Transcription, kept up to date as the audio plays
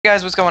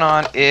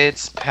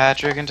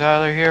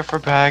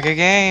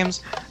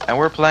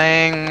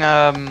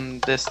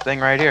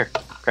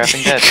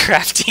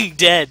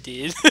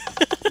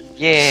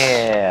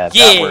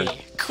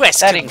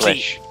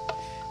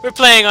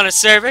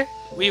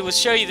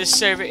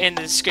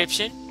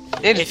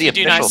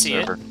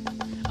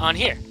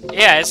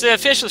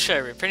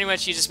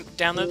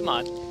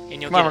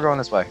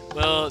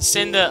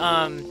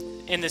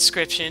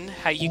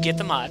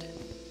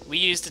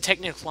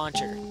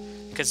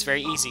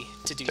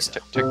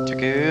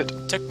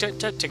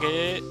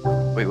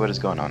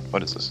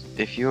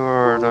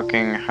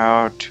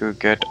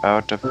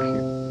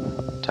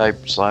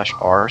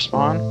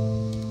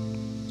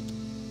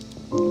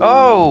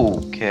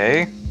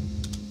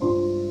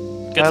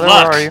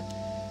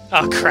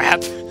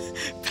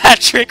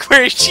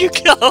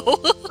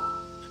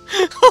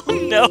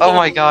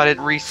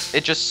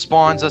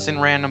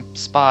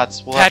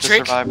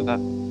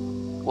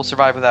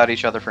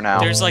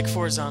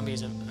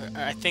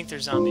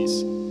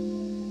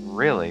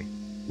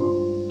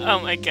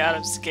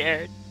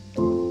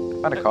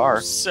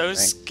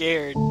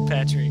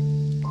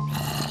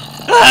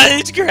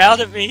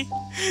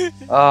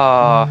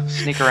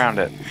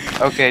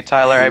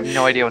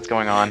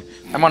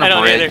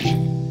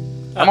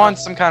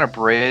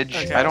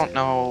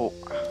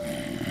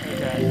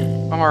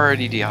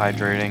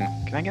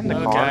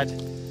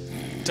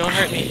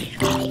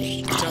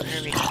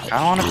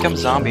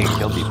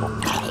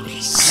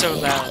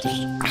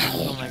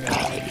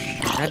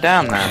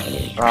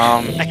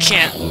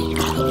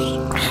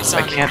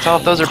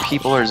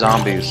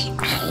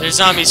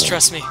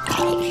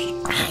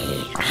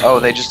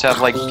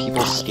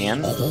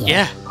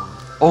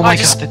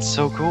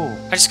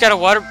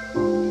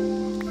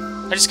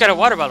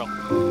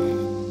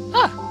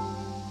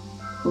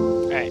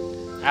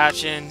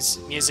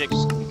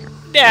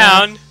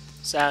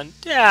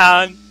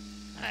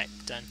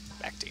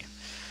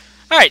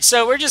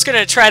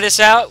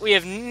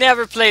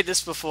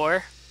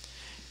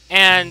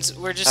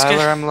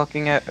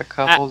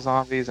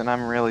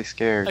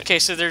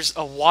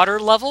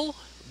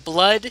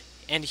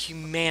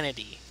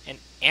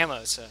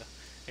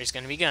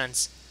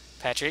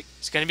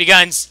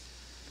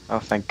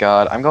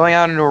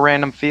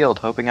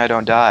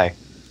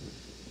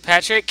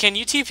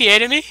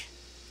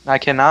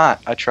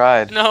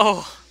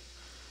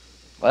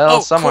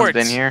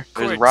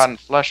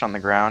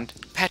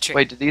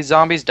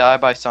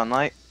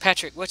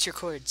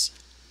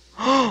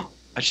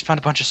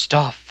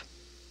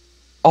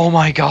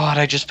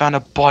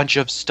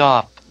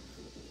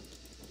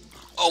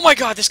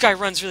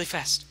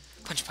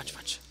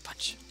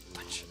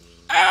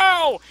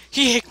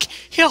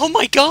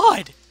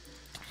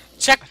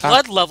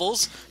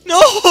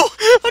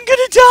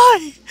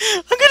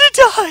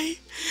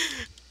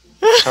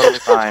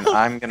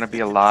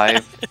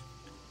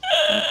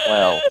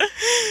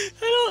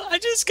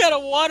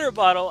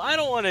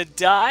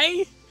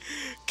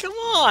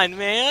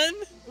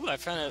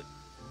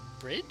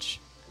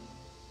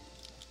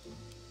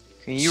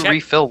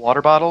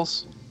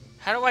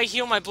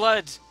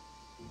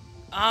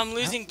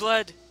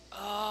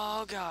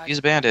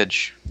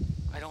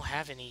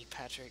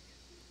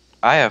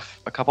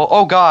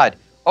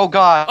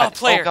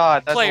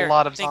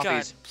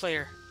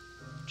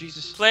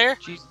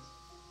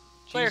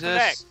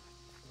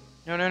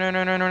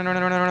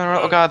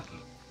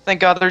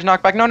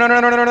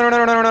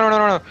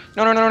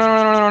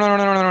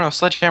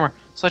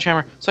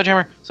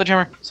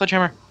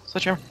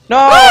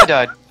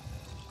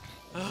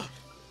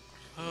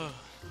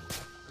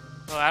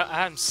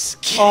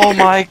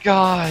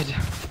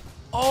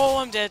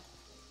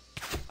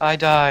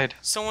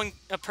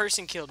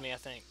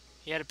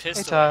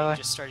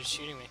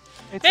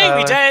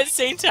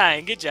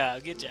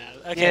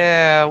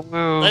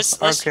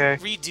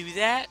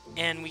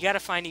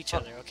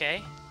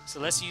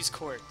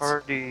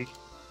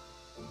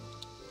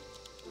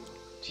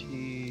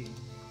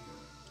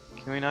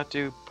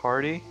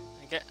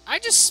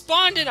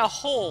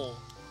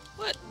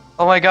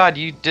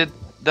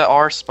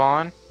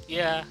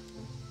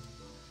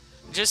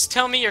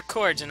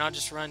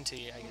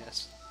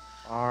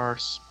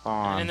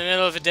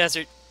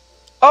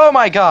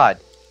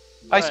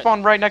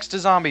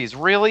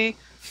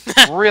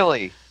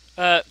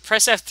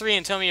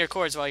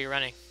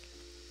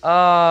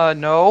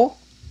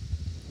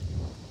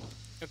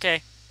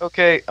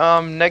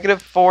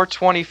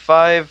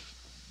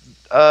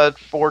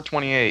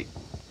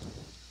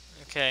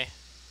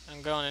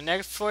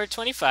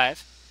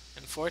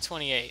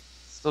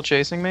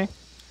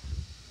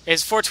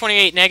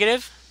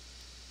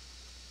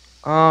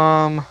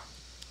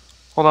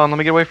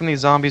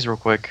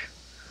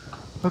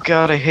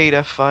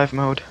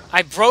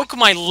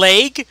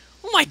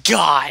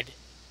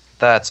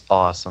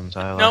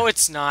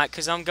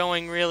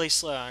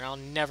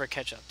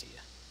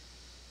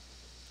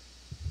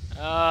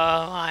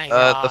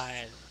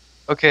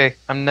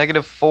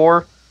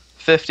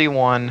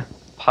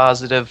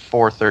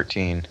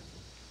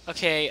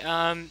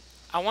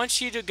I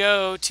want you to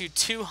go to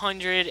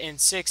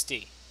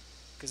 260,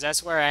 because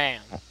that's where I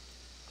am.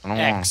 I don't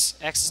want.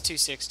 X is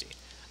 260.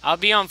 I'll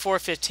be on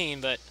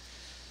 415, but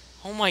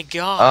oh my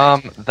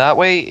god. That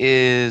way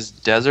is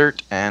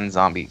desert and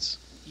zombies.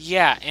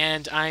 Yeah,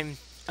 and I'm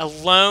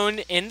alone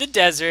in the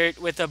desert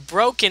with a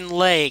broken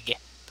leg,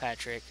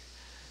 Patrick.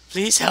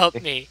 Please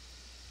help me.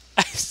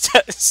 I'm so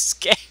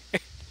scared.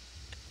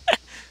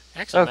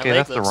 Actually, my Okay, leg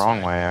that's the looks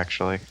wrong fine. way,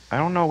 actually. I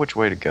don't know which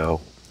way to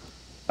go.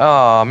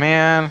 Oh,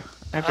 man.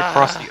 I have to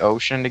cross the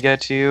ocean to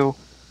get to you.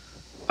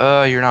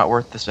 You're not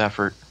worth this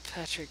effort.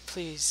 Patrick,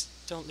 please,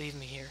 don't leave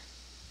me here.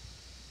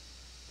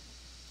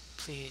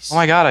 Please. Oh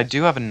my god, I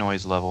do have a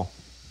noise level.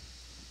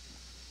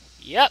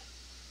 Yep.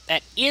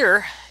 That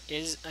ear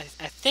is,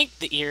 I think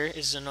the ear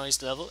is the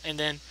noise level, and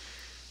then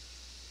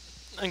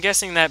I'm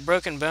guessing that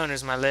broken bone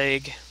is my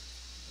leg.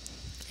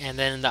 And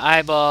then the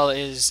eyeball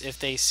is if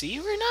they see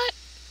you or not.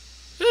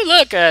 Ooh,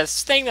 look, a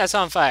thing that's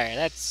on fire.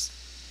 That's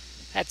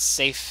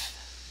safe.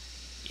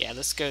 Yeah,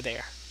 let's go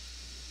there.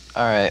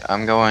 Alright,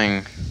 I'm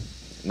going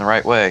in the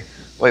right way.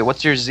 Wait,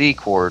 what's your Z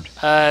chord?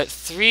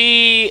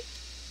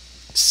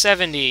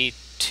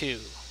 372.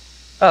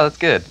 Oh, that's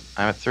good.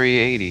 I'm at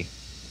 380.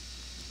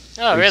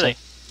 Oh, really?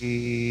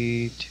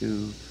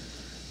 372.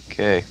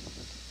 Okay.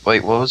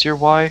 Wait, what was your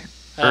Y?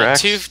 Or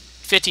X?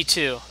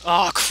 252.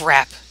 Oh,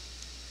 crap.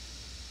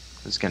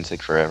 This is gonna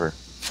take forever.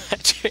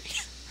 Patrick.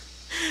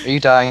 Are you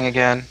dying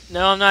again?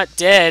 No, I'm not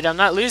dead. I'm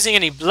not losing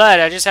any blood.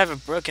 I just have a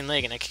broken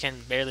leg and I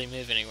can barely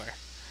move anywhere.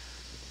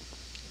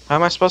 How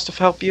am I supposed to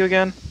help you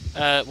again?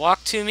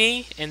 Walk to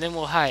me and then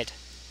we'll hide.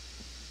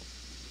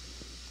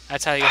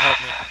 That's how you'll help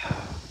me.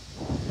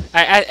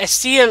 I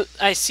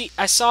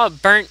saw a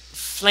burnt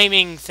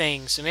flaming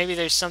thing, so maybe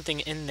there's something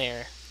in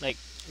there. Like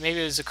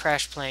maybe it was a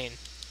crashed plane.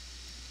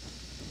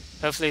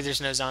 Hopefully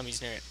there's no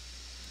zombies near it.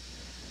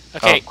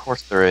 Okay. Oh, of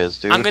course there is,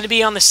 dude. I'm going to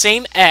be on the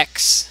same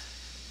X,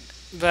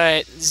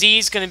 but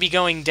Z's going to be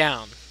going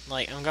down.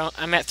 Like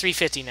I'm at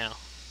 350 now.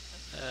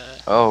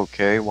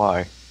 Okay,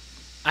 why?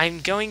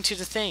 I'm going to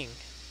the thing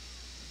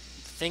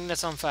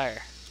that's on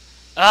fire.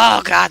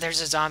 Oh god,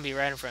 there's a zombie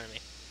right in front of me.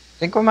 I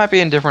think we might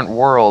be in different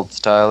worlds,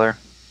 Tyler.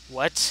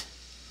 What?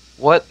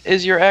 What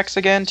is your X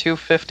again?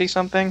 250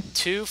 something?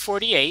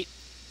 248,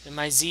 and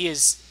my Z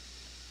is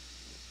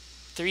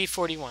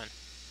 341.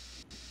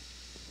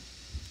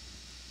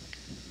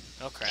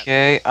 Oh crap.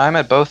 Okay, I'm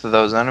at both of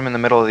those, and I'm in the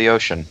middle of the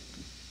ocean.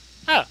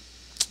 Oh,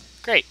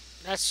 great.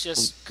 That's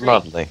just great.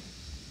 Lovely.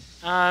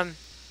 I'm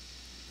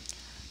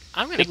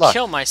gonna Good luck.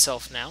 kill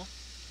myself now.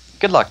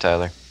 Good luck,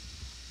 Tyler.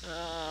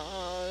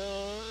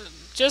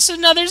 Just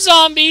another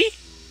zombie.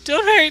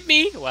 Don't hurt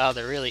me. Wow,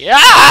 they're really...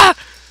 Ah!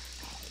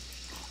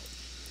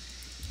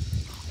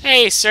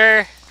 Hey,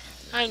 sir.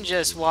 I'm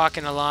just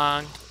walking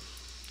along.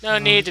 No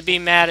need to be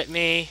mad at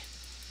me.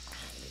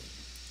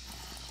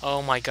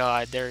 Oh my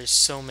god, there's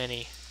so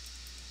many.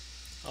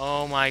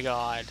 Oh my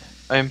god.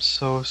 I am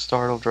so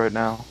startled right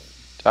now.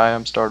 I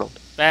am startled.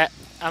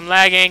 I'm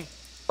lagging.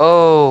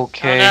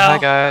 Okay, Oh, no. hi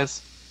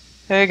guys.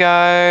 Hey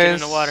guys. Get in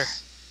the water.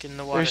 Get in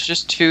the water. There's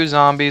just 2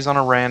 zombies on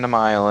a random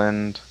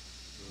island.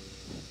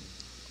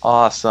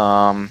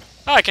 Awesome.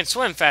 Oh, I can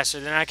swim faster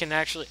than I can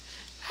actually...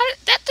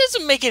 that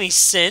doesn't make any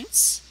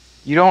sense.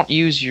 You don't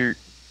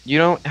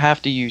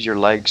have to use your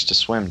legs to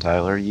swim,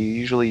 Tyler. You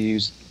usually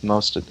use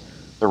most of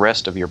the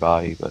rest of your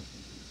body, but...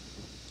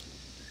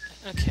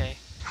 Okay.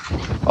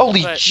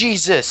 Holy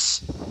Jesus!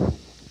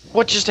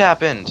 What just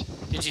happened?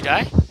 Did you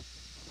die?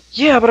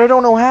 Yeah, but I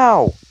don't know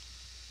how.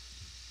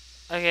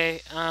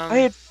 Okay, I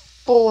had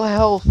full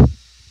health,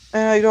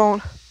 and I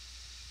don't...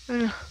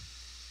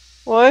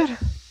 What?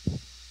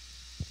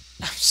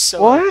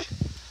 What?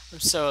 I'm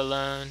so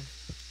alone.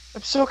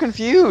 I'm so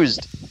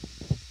confused.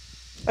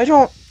 I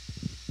don't...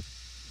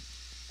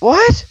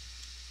 What?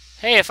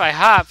 Hey, if I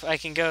hop, I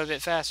can go a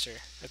bit faster.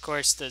 Of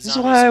course, the zombies... This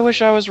is why I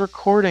wish I was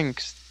recording,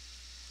 'cause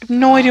I have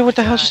no idea what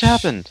the hell just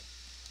happened.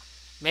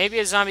 Maybe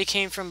a zombie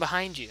came from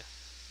behind you.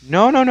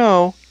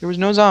 No. There was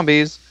no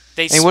zombies.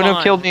 They He wouldn't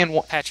have killed me in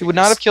one... Patrick, He would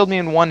not have killed me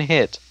in one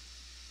hit.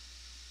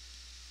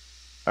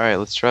 Alright,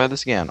 let's try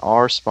this again.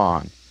 R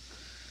spawn.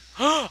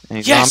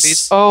 Any yes!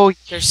 zombies? Oh,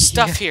 there's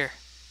stuff here.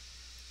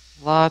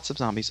 Lots of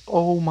zombies.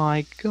 Oh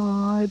my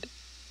god.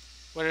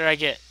 What did I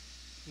get?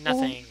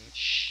 Nothing. Oh,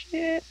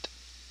 shit.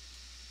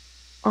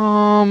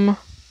 I'm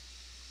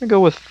gonna go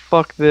with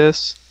fuck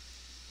this.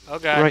 Oh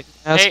god. Right.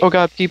 Yes. Hey, Oh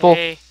god, people.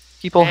 hey,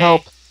 People, hey.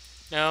 help.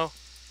 No.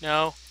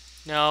 No.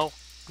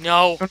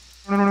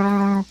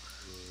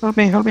 Help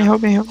me.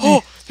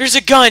 Oh, there's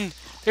a gun.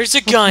 There's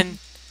a gun.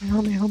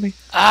 Help me.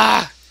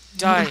 Ah!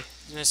 Die,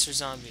 Mr.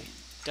 Zombie.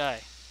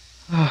 Die.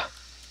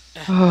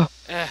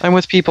 I'm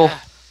with people.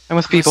 I'm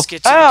with people. Let's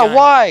get to the gun.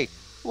 Why?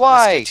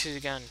 Why? Let's get to the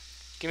gun.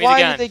 Give me Why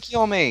the gun. did they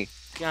kill me?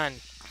 Gun.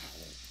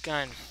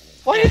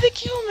 Why did they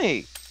kill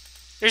me?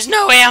 There's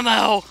no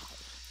ammo!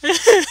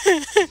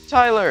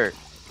 Tyler,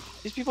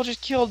 these people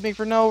just killed me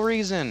for no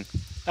reason.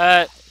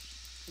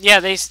 Yeah,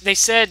 they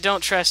said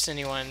don't trust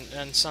anyone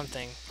on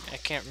something. I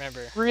can't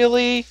remember.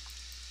 Really?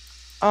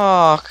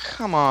 Oh,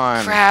 come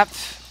on. Crap.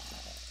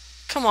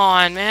 Come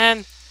on,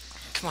 man.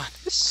 Come on.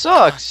 This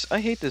sucks. I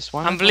hate this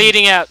one. I'm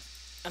bleeding out.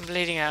 I'm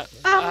bleeding out.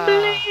 I'm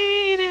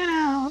bleeding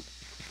out.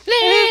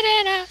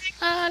 Bleeding out.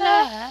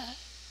 Alive.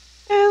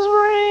 Is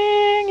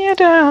bring you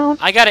down.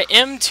 I got an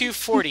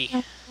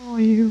M240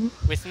 You.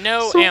 with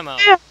no So ammo.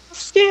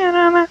 skin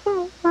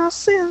on my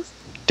sins.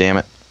 Damn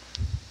it.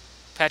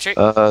 Patrick?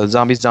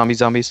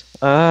 Zombies.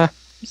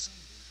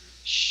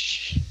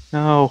 Shh.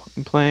 No,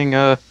 I'm playing,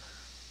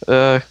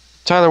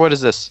 Tyler, what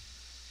is this?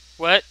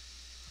 What?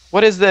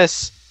 What is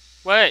this?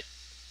 What?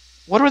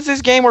 What was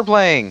this game we're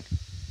playing?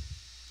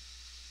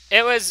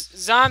 It was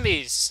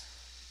zombies.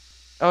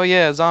 Oh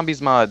yeah,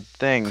 zombies mod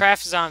thing.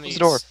 Craft Close zombies. the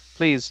door,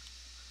 please.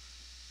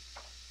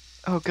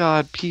 Oh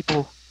god,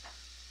 people.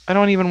 I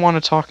don't even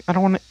want to talk. I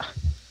don't want to...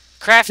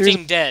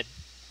 Crafting dead.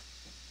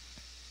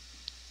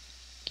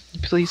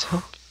 Can you please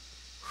help?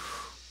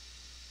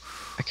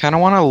 I kind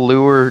of want to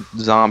lure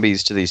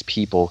zombies to these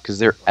people, because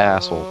they're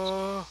assholes.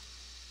 Oh.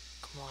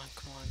 Come on.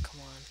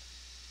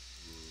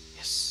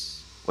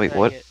 Yes. Wait, What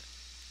what? did I get?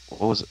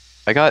 What was it?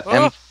 I got Oh,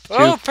 M2.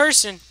 oh,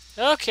 person.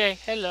 Okay,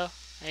 hello.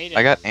 How you doing?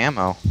 I got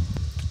ammo.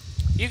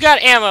 You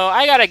got ammo.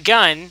 I got a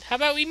gun. How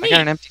about we I meet?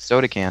 got an empty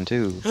soda can,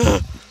 too. Oh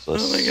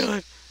my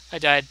god. I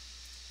died.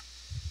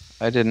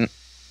 I didn't.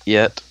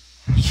 Yet.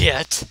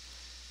 Yet.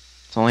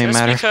 It's only a Just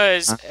matter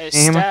because of a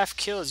time. staff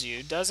kills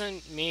you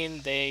doesn't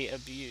mean they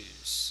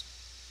abuse.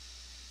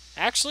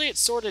 Actually, it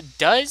sort of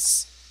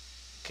does.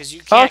 Because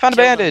you Oh, I can't found a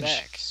kill them bandage.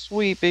 back.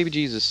 Sweet baby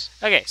Jesus.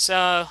 Okay,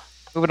 so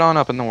Moving on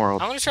up in the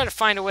world. I'm going to try to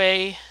find a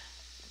way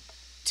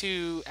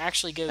to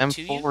actually go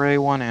to you.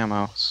 M4A1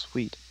 ammo.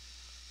 Sweet.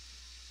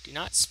 Do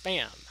not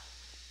spam.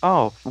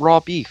 Oh, raw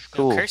beef. No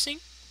Cool. cursing.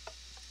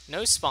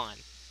 No spawn.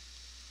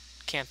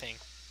 Camping.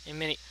 In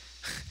mini...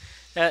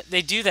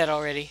 they do that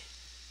already.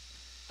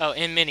 Oh,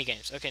 in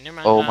minigames. Okay, never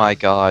mind. Oh my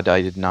god,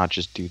 I did not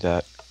just do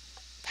that.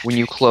 When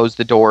you Patrick. close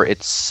the door,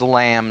 it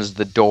slams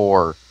the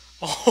door.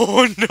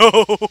 Oh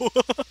no!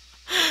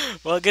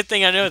 Well, good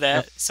thing I know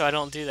that, so I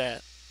don't do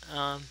that.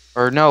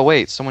 Or no,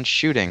 wait, someone's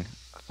shooting.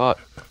 I thought.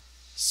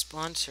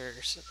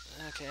 Sponsors.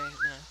 Okay,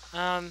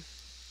 no.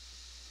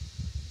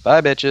 Bye,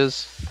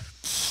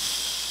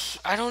 bitches.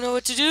 I don't know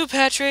what to do,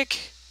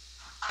 Patrick.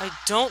 I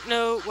don't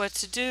know what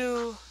to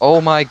do.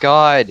 Oh my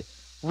god.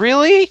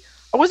 Really?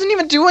 I wasn't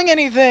even doing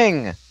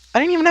anything. I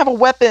didn't even have a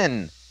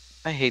weapon.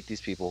 I hate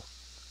these people.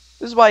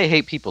 This is why I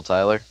hate people,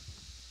 Tyler.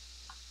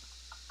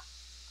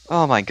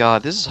 Oh my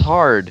god, this is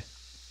hard.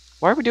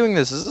 Why are we doing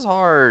this? This is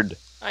hard.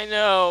 I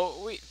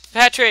know.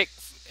 Patrick,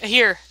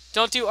 here.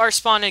 Don't do our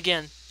spawn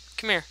again.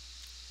 Come here.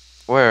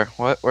 Where?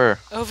 What? Where?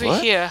 Over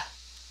What? here.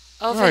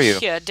 Over Where are you?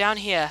 here. Down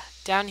here.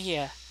 Down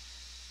here.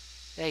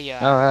 There you are.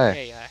 Oh, hi.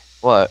 There you are.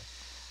 What?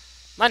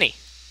 Money.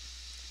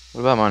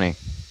 What about money?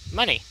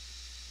 Money.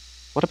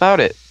 What about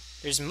it?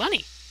 There's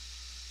money.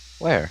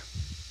 Where?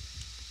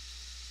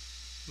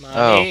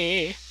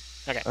 Money.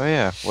 Okay. Oh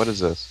yeah, what is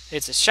this?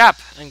 It's a shop,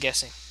 I'm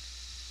guessing.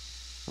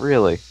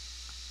 Really?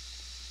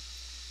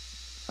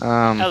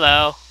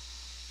 Hello.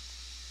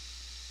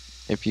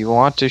 If you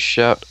want to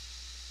shout,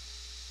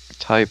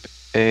 type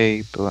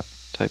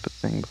type of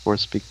thing before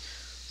speak.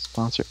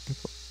 Sponsor.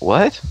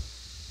 What?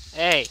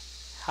 Hey.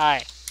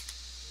 Hi.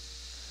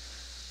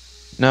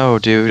 No,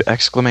 dude.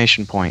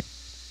 Exclamation point.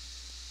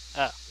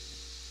 Oh.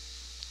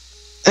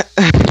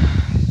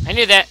 I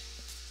knew that.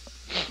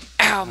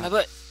 Ow, my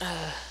butt.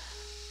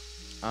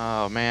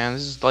 Oh man,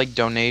 this is like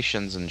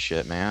donations and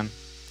shit, man.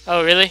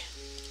 Oh, really?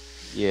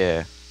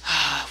 Yeah.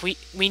 We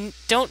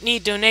don't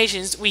need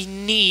donations. We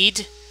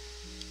need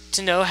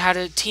to know how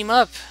to team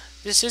up.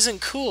 This isn't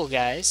cool,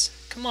 guys.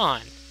 Come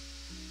on.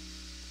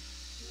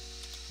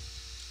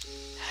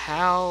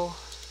 How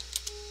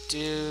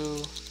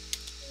do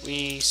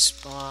we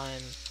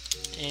spawn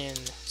in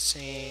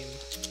same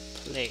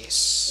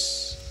place?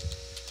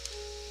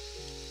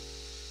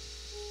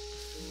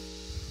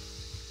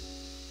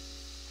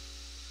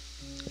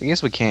 I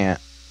guess we can't.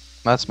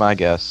 That's my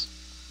guess.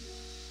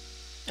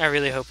 I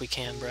really hope we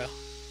can, bro.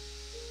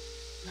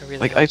 I really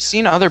Like, hope I've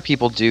seen other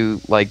people do,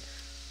 like,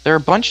 there are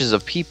bunches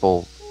of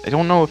people. I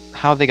don't know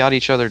how they got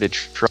each other to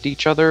trust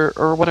each other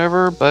or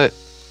whatever, but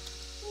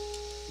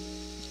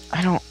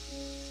I don't...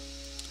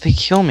 They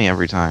kill me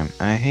every time.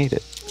 I hate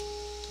it.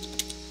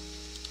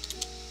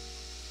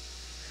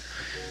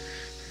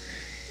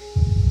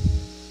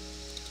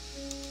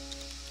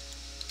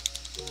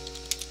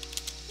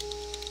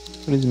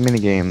 What is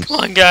minigames? Come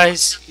on,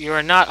 guys. You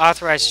are not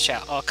authorized to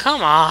shout. Oh,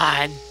 come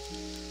on.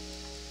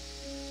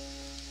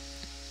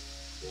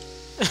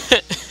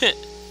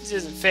 This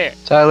isn't fair.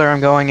 Tyler,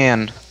 I'm going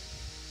in.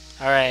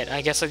 Alright,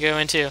 I guess I'll go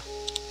into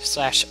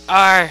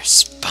 /r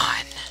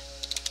spawn.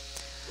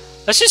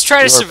 Let's just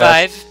try to Do our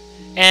survive.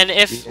 And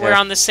if Yeah. we're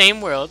on the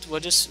same world,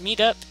 we'll just meet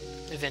up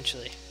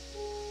eventually.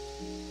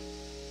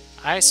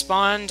 I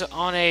spawned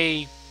on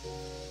a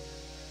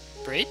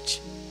bridge?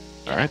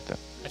 Yeah, Alright then.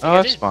 I think Oh, I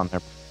I've did. spawned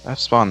there. I've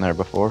spawned there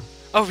before.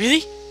 Oh,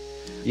 really?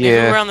 Maybe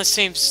Yeah. we're on the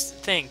same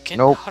thing.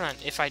 Nope. Hold on.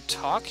 If I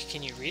talk,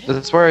 can you read it?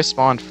 That's where I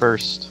spawned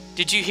first.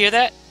 Did you hear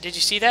that? Did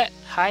you see that?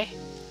 Hi?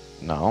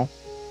 No.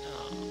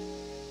 Oh.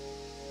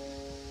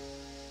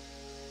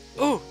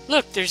 Ooh,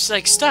 look, there's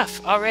like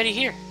stuff already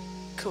here.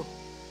 Cool.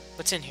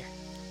 What's in here?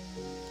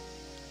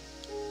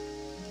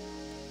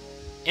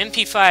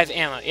 MP5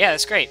 ammo. Yeah,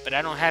 that's great, but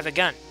I don't have a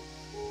gun.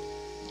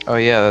 Oh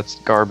yeah, that's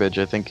garbage.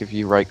 I think if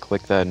you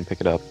right-click that and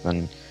pick it up,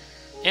 then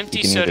Empty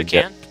you can soda either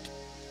get- can.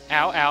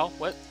 Ow, ow.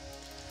 What?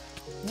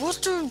 What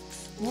the?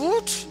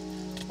 What?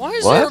 Why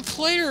is What? there a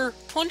player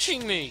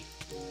punching me?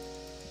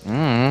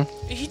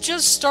 He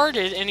just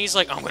started and he's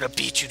like, I'm gonna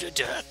beat you to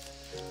death.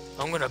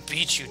 I'm gonna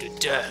beat you to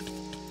death.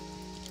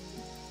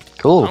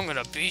 Cool. I'm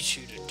gonna beat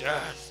you to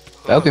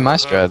death. That would be my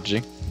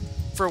strategy.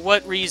 For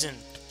what reason?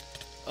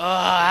 Oh,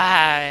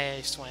 I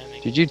swam.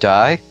 Did you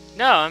die?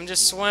 No, I'm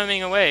just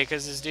swimming away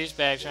because this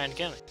douchebag's trying to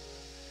kill me.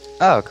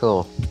 Oh,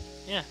 cool.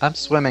 Yeah. I'm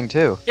swimming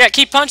too. Yeah,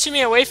 keep punching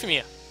me away from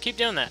you. Keep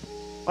doing that.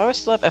 Why do I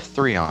still have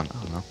F3 on? I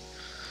don't know.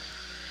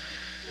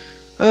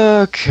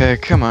 Okay,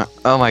 come on.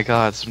 Oh my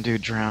god, some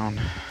dude drowned.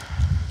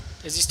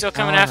 Is he still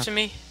coming after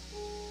me?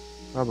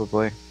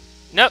 Probably.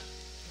 Nope.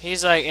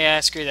 He's like, yeah,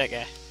 screw that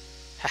guy.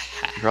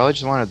 He probably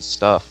just wanted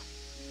stuff.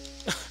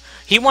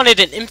 He wanted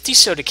an empty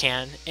soda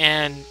can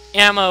and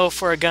ammo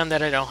for a gun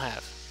that I don't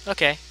have.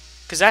 Okay.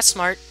 Because that's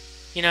smart,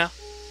 you know?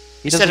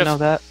 He doesn't know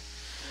that.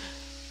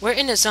 We're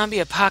in a zombie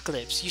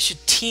apocalypse. You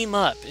should team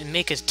up and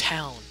make a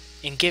town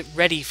and get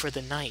ready for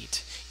the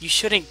night. You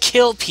shouldn't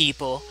kill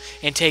people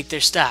and take their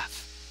stuff.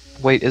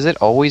 Wait, is it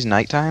always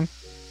nighttime?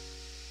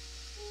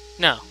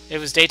 No, it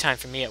was daytime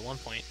for me at one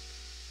point.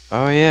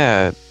 Oh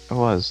yeah, it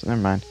was.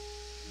 Never mind.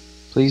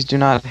 Please do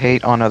not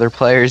hate on other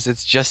players.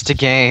 It's just a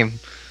game.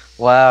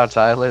 Wow,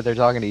 Tyler, they're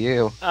talking to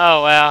you.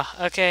 Oh, well.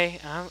 Okay,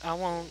 I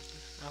won't.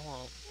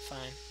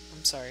 Fine.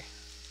 I'm sorry.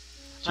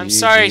 I'm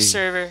sorry,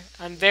 server.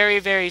 I'm very,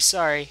 very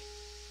sorry.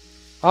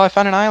 Oh, I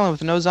found an island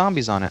with no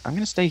zombies on it. I'm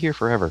gonna stay here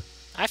forever.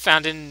 I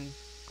found a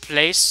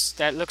place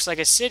that looks like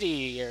a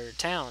city or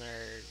town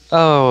or...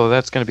 Oh,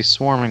 that's gonna be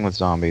swarming with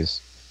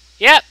zombies.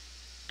 Yep!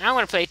 I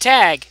want to play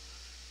tag.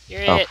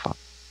 You're Oh, it. fuck.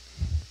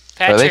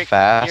 Patrick, Are they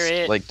fast? you're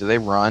it. Like, do they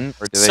run,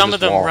 or do they Some just of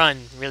them walk?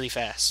 run really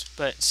fast,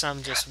 but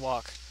some just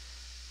walk.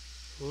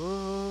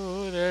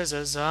 Ooh, there's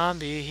a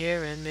zombie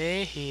hearing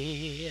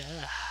me.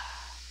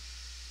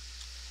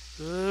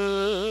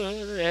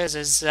 Ooh, there's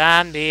a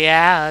zombie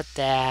out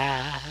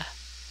there.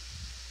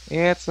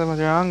 It's a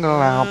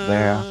jungle out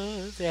there.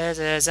 Ooh, there's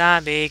a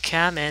zombie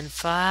coming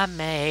for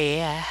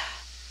me.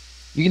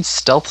 You can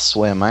stealth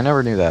swim. I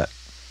never knew that.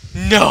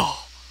 No!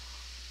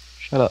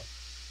 Shut up.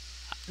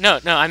 No,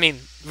 I mean,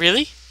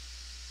 really?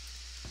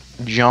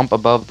 Jump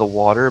above the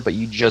water, but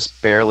you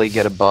just barely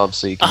get above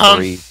so you can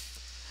breathe.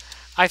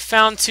 I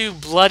found 2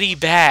 bloody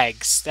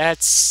bags.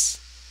 That's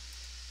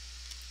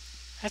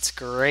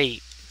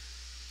great.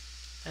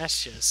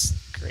 That's just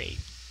great.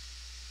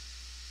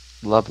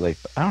 Lovely.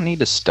 But I don't need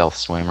to stealth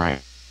swim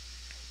right.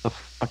 The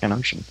fucking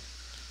ocean.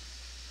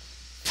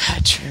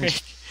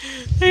 Patrick,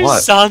 there's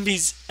What?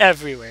 zombies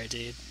everywhere,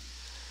 dude.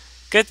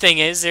 Good thing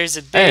is, there's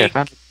a Hey, I big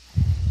found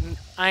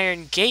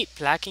iron gate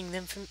blocking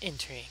them from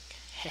entering.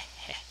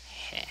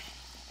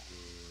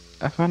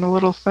 a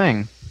little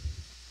thing.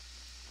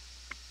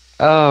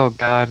 Oh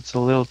god, it's a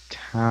little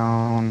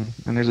town,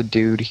 and there's a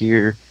dude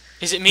here.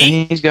 Is it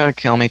me? And he's gotta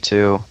kill me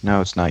too.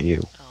 No, it's not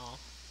you. Oh.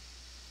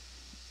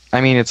 I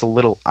mean, it's a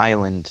little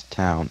island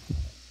town.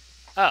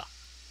 Oh,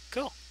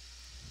 cool.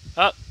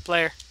 Oh,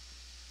 player.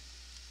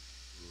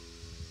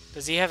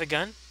 Does he have a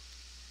gun?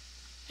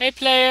 Hey,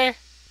 player.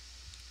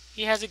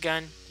 He has a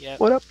gun. Yep.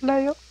 What up,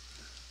 player?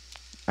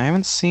 I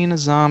haven't seen a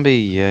zombie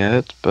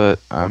yet, but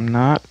I'm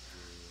not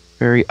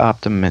very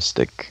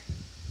optimistic.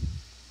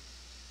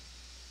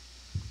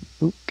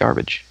 Ooh,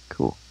 garbage.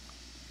 Cool.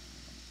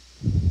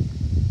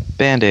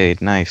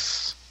 Band-Aid,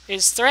 nice.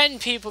 Is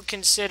threatened people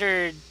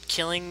considered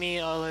killing me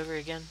all over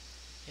again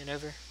and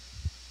over?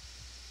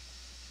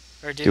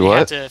 Or do Do they have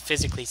what? to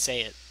physically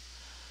say it?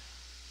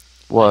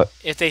 What?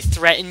 If they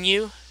threaten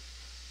you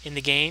in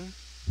the game?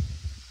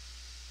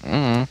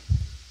 Mm.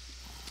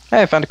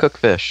 Hey, I found a cooked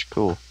fish.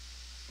 Cool.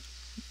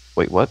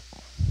 Wait, what?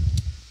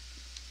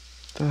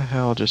 What the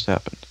hell just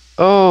happened?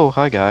 Oh,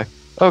 hi, guy.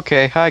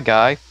 Okay, hi,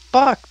 guy.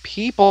 Fuck,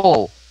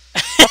 people!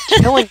 Stop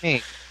killing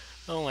me!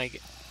 Oh my god.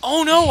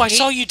 Oh no, I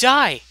saw you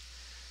die!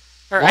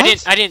 Or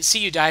What? I didn't see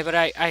you die, but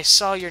I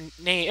saw your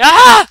name.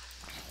 Ah!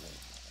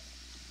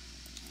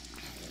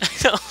 I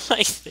don't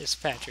like this,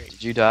 Patrick.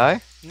 Did you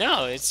die?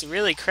 No, it's a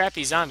really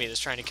crappy zombie that's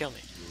trying to kill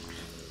me.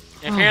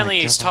 And Oh my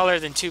apparently he's God. taller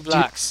than 2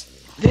 blocks.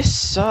 This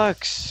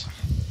sucks.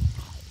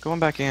 Going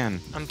back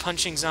in. I'm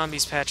punching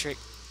zombies, Patrick.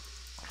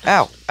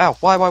 Ow! Ow!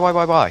 Why?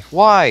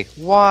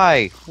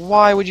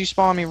 Why would you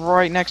spawn me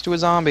right next to a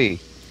zombie?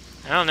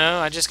 I don't know,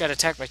 I just got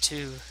attacked by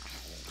 2.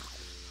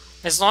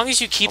 As long as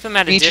you keep him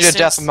at a Beat you distance... to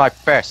death with my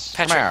fist.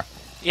 Come Patrick.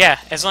 here. Yeah,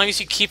 as long as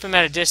you keep them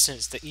at a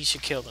distance, that you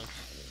should kill them.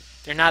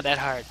 They're not that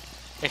hard.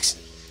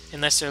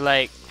 Unless they're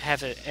like,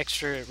 have an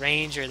extra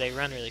range or they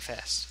run really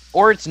fast.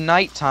 Or it's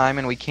nighttime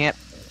and we can't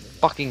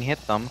fucking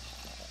hit them.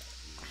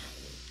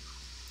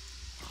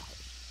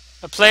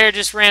 A player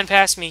just ran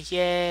past me.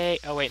 Yay.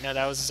 Oh wait, no,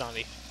 that was a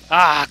zombie.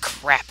 Ah,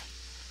 crap.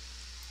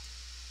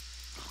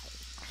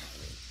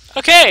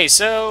 Okay,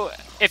 so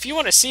if you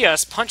want to see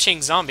us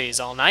punching zombies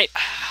all night,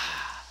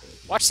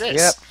 watch this.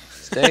 Yep.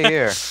 Stay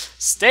here.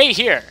 Stay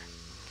here.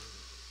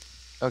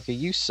 Okay,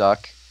 you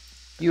suck.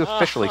 You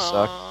officially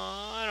suck.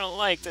 I don't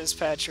like this,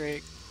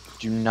 Patrick.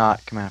 Do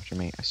not come after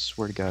me. I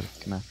swear to God,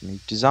 come after me.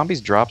 Do zombies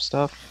drop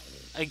stuff?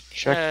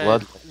 Check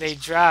blood. They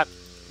drop.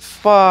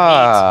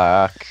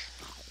 Fuck.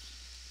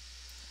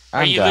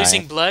 Are you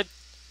losing blood?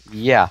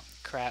 Yeah.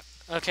 Crap.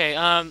 Okay.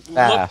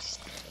 Fast.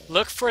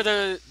 Look for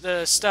the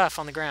stuff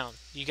on the ground.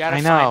 You gotta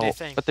I find know, a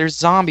thing. but there's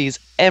zombies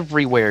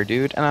everywhere,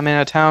 dude. And I'm in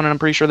a town, and I'm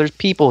pretty sure there's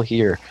people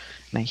here,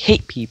 and I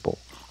hate people.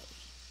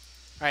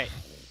 Right.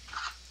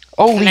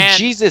 Holy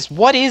Jesus!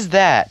 What is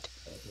that?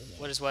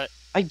 What is what?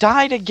 I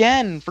died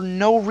again for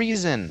no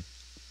reason.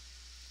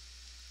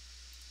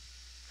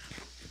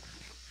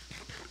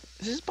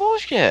 This is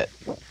bullshit.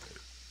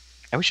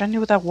 I wish I knew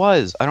what that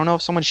was. I don't know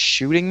if someone's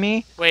shooting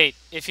me. Wait,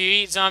 if you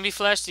eat zombie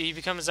flesh, do you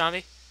become a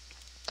zombie?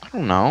 I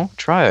don't know.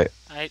 Try it.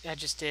 I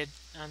just did.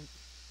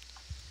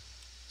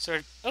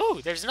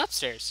 Oh, there's an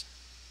upstairs.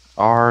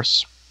 R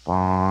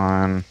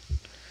spawn.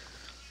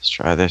 Let's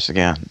try this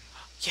again.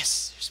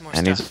 Yes, there's more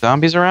Any stuff.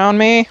 zombies around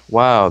me?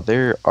 Wow,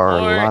 there are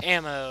More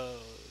ammo.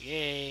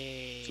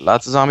 Yay.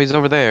 lots of zombies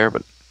over there,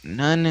 but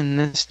none in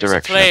this There's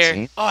direction. a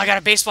player. Oh, I got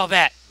a baseball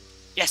bat.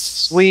 Yes.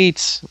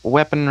 Sweet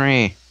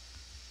weaponry.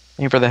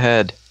 Aim for the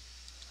head.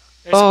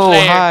 There's Oh, a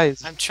player. hi.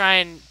 I'm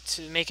trying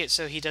to make it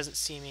so he doesn't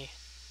see me.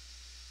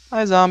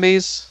 Hi,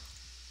 zombies.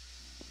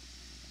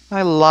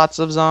 Hi, lots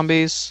of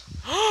zombies.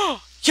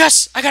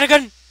 Yes, I got a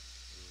gun.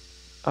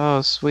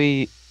 Oh,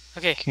 sweet.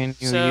 Okay. Can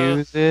you so,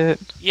 use it?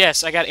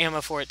 Yes, I got ammo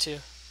for it too.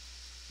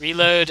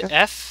 Reload Okay.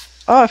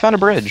 F. Oh, I found a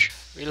bridge.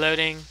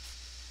 Reloading.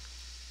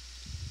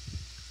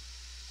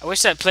 I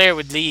wish that player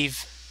would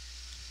leave.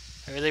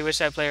 I really wish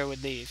that player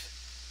would leave.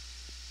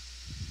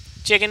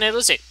 Chicken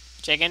noodle soup.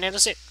 Chicken noodle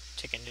soup.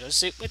 Chicken noodle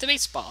soup with a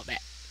baseball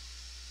bat.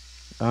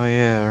 Oh,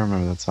 yeah, I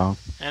remember that song.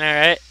 I know,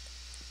 right?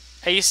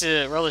 I used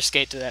to roller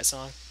skate to that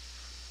song.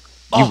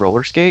 You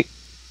roller skate?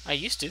 I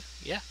used to,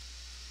 yeah.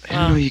 I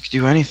didn't know you could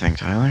do anything,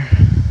 Tyler.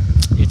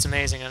 It's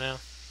amazing, I know.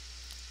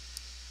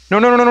 No,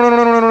 no, no, no, no,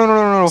 no, no, no, no,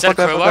 no, no, Is that fuck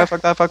that, a crowbar?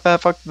 fuck that, fuck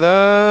that, fuck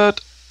that,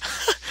 fuck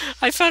that.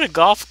 I found a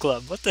golf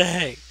club. What the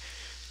heck?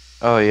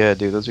 Oh, yeah,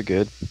 dude, those are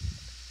good.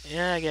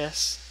 Yeah, I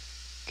guess.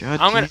 God,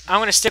 I'm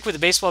gonna stick with the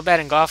baseball bat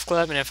and golf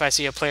club, and if I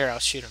see a player, I'll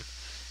shoot him.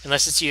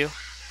 Unless it's you.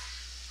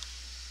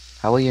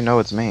 how will you know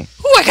it's me?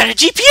 Ooh, I got a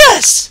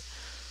GPS!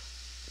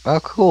 Oh,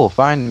 cool,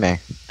 find me.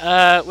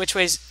 Which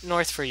way's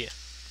north for you?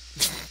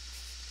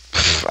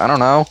 I don't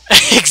know.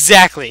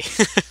 Exactly.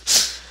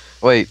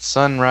 Wait,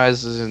 sun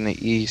rises in the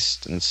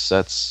east and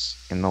sets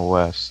in the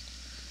west.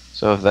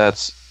 So if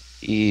that's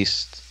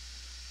east,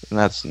 then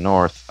that's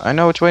north. I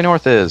know which way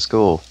north is.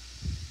 Cool.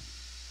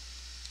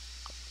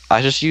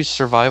 I just use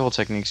survival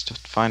techniques to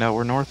find out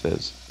where north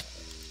is.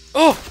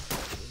 Oh!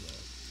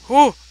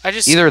 Ooh, I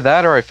just... Either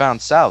that or I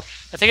found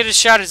south. I think I just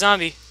shot a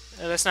zombie.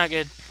 That's not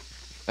good.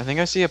 I think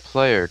I see a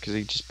player, because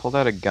he just pulled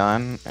out a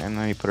gun and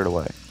then he put it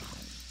away.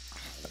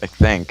 I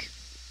think.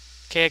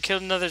 Okay, I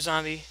killed another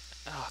zombie.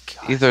 Oh,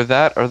 God. Either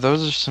that or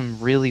those are some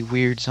really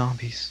weird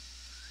zombies.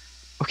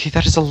 Okay,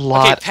 that is a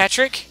lot. Okay,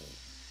 Patrick,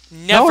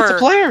 No, it's a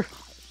player!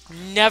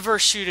 never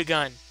shoot a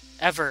gun.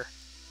 Ever.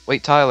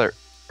 Wait, Tyler,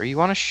 are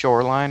you on a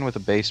shoreline with a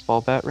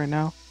baseball bat right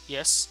now?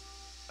 Yes.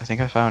 I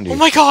think I found you. Oh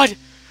my God!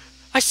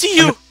 I see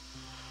you!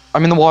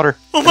 I'm in the water.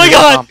 Oh my There's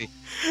a God! zombie.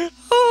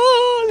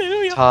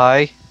 Hallelujah!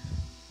 Ty,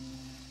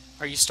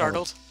 Are you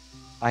startled?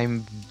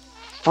 I'm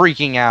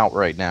freaking out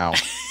right now.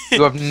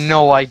 You have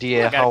no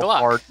idea I got a how Glock.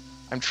 hard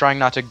I'm trying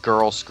not to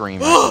girl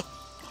scream.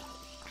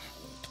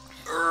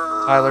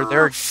 Tyler,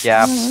 there are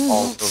gaps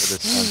all over this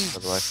fence,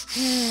 by the way.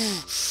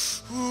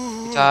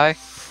 Hey, Ty,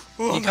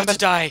 Oh, I'm come about to back-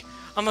 die.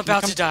 I'm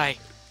about come- to die.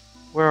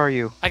 where are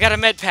you? I got a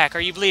med pack. Are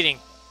you bleeding?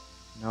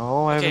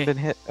 No, I Okay. haven't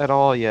been hit at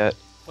all yet.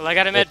 Well, I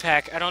got a med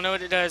pack. I don't know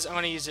what it does. I'm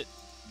gonna use it.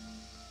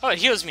 Oh, it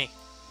heals me.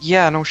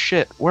 Yeah, no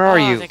shit. Where are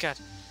Oh, you? thank God.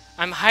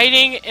 I'm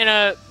hiding in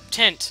a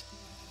tent.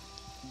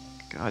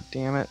 God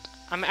damn it.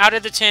 I'm out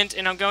of the tent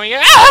and I'm going.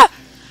 Ah!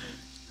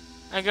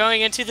 I'm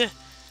going into the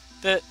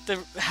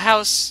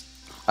house.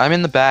 I'm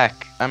in the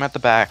back. I'm at the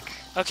back.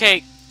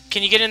 Okay,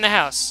 can you get in the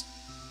house?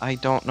 I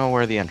don't know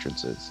where the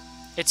entrance is.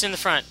 It's in the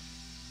front.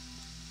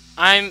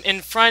 I'm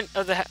in front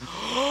of the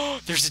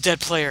There's a dead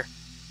player.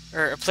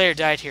 Or a player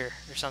died here,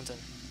 or something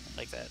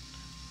like that.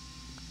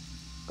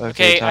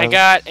 Okay, I Tyler.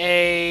 got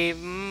a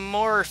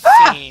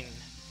morphine.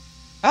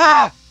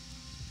 Ah!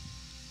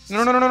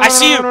 No, no, no, no, no, I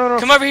see no, you! no, no, no.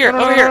 Come over here, No,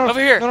 no, over no, here, no, over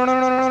here! No, no,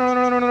 no, no, no,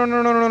 no, no, no,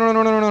 no, no, no, no, no,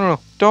 no, no, no, no.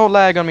 Don't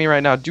lag on me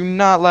right now. Do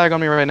not lag on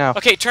me right now.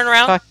 Okay, turn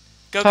around. Ty,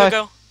 Go, Ty.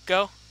 go, go,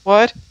 go.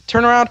 What?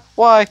 Turn around?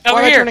 Why? Over Why am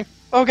I here. turning?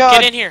 Oh God!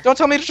 Get in here. Don't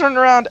tell me to turn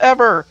around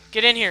ever.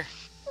 Get in here.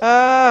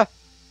 Ah!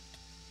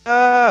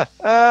 Ah!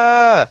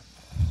 Ah!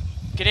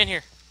 Get in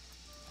here.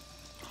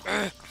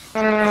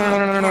 No, no, no, no, no,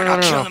 no, no, You're no, not no,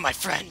 no. killing my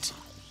friend.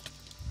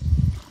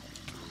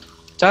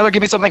 Tyler,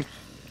 give me something.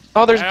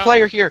 Oh, there's I a don't-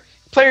 player here.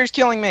 Player's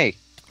killing me.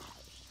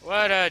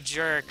 What a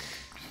jerk.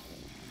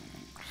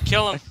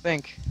 Kill I him.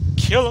 think.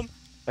 Kill him.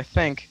 I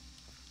think.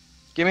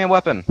 Give me a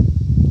weapon.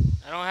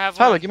 I don't have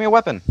Tyler, one. give me a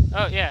weapon.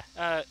 Oh, yeah.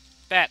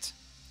 Bat.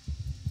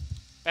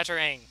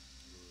 Batarang.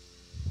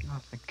 Oh,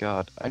 thank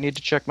God. I need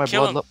to check my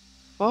Kill blood him. level.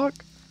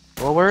 Fuck.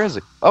 Well, where is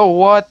he? Oh,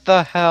 what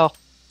the hell?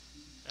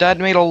 That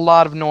made a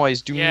lot of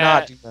noise. Do Yeah.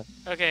 not do that.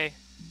 Okay.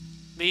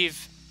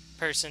 Leave,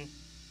 person.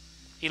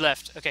 He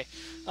left. Okay.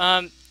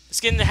 Let's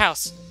get in the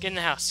house. Get in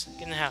the house.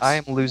 Get in the house. I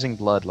am losing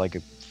blood like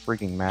a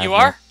freaking madman. You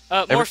are?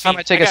 Every Morphine. time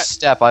I take a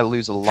step, I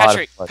lose a lot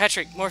Patrick, of blood.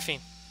 Patrick,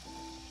 morphine.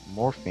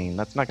 Morphine?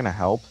 That's not gonna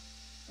help.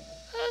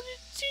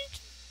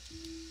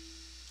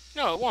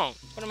 No, it won't.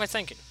 What am I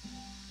thinking?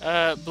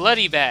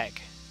 Bloody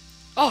bag.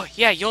 Oh,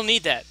 yeah, you'll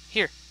need that.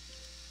 Here.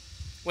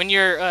 When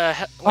your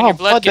your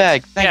blood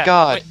bag. Thank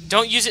God. Wait,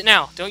 don't use it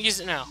now. Don't use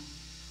it now.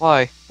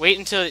 Why? Wait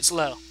until it's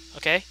low,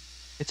 okay?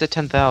 It's at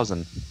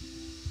 10,000.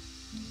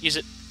 Use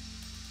it.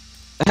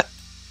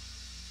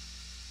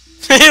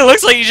 It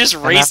looks like you just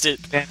raised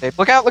it. Band-Aid.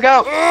 Look out! Look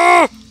out!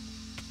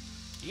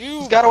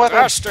 You got a weapon.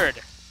 bastard!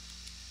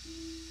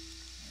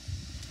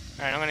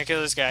 Alright, I'm gonna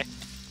kill this guy.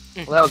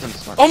 Well, that wasn't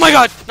smart. Oh my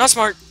god! Not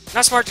smart!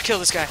 Not smart to kill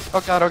this guy.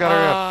 Oh God! Oh God! Oh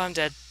God! I'm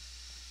dead.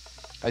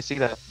 I see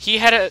that. He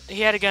had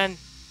a gun.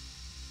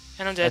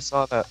 And I'm I dead.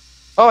 saw that.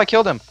 Oh, I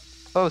killed him.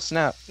 Oh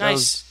snap!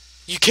 Nice.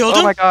 You killed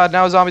him? Oh my God!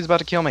 Now a zombie's about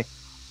to kill me.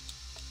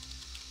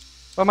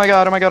 Oh my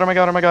God! Oh my God! Oh my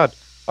God! Oh my God!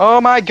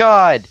 Oh my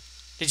God!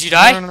 Did you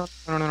die? No! No!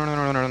 No! No! No!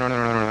 No! No! No! No!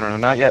 No! No! No!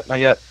 Not yet! Not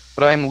yet!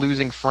 But I'm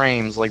losing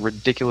frames like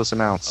ridiculous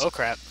amounts. Oh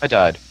crap. I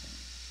died.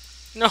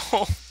 No.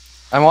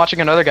 I'm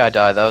watching another guy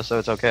die though, so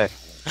it's okay.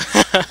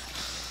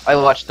 I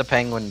watched the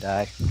penguin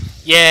die.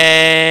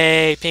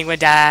 Yay! Penguin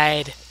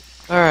died.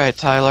 Alright,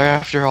 Tyler,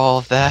 after all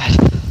of that.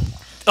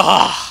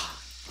 Oh,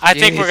 I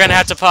think we're gonna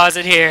have to pause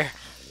it here.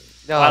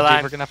 No,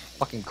 dude, we're gonna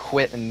fucking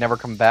quit and never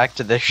come back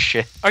to this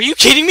shit. Are you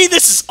kidding me?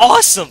 This is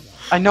awesome!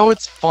 I know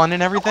it's fun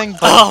and everything,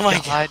 but oh my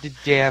God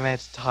damn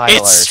it, Tyler.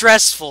 It's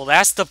stressful,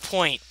 that's the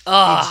point.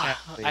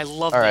 Exactly. I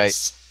love Alright.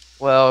 this.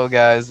 Well,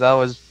 guys, that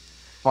was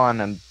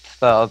fun and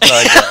I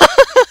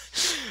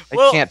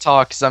can't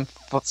talk because I'm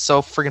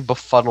so freaking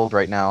befuddled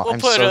right now. I'm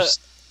so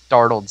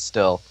startled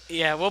still.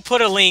 Yeah, we'll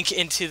put a link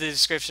into the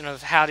description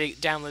of how to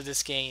download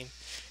this game.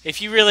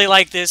 If you really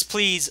like this,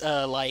 please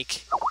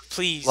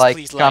please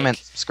comment,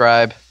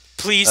 subscribe.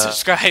 Please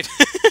subscribe.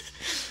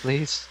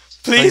 Please.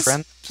 Please. Tell your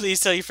friends. Please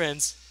tell your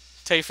friends.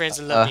 Tell your friends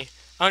and love me.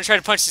 I'm gonna try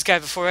to punch this guy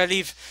before I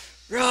leave.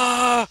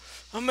 Rah!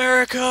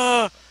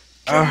 America!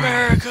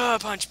 America!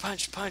 Punch,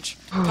 punch, punch.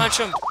 Punch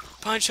him.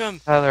 Punch him.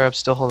 Tyler, I'm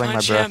still holding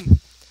punch my breath. Him.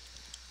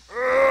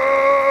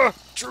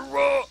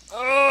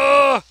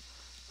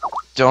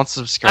 Don't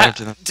subscribe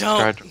to them.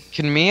 Don't.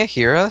 Can Mia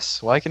hear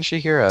us? Why can she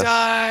hear us?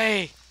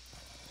 Die!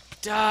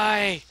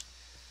 Die!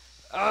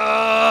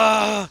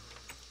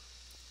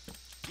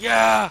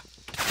 Yeah!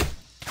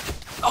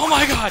 Oh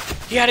my God!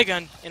 He had a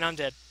gun, and I'm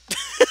dead.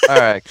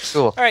 Alright,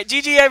 cool. Alright,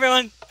 GG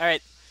everyone!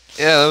 Alright.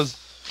 Yeah, that was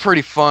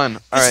pretty fun.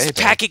 Alright, This is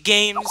Packet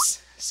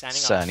Games. Signing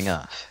off. Signing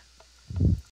off.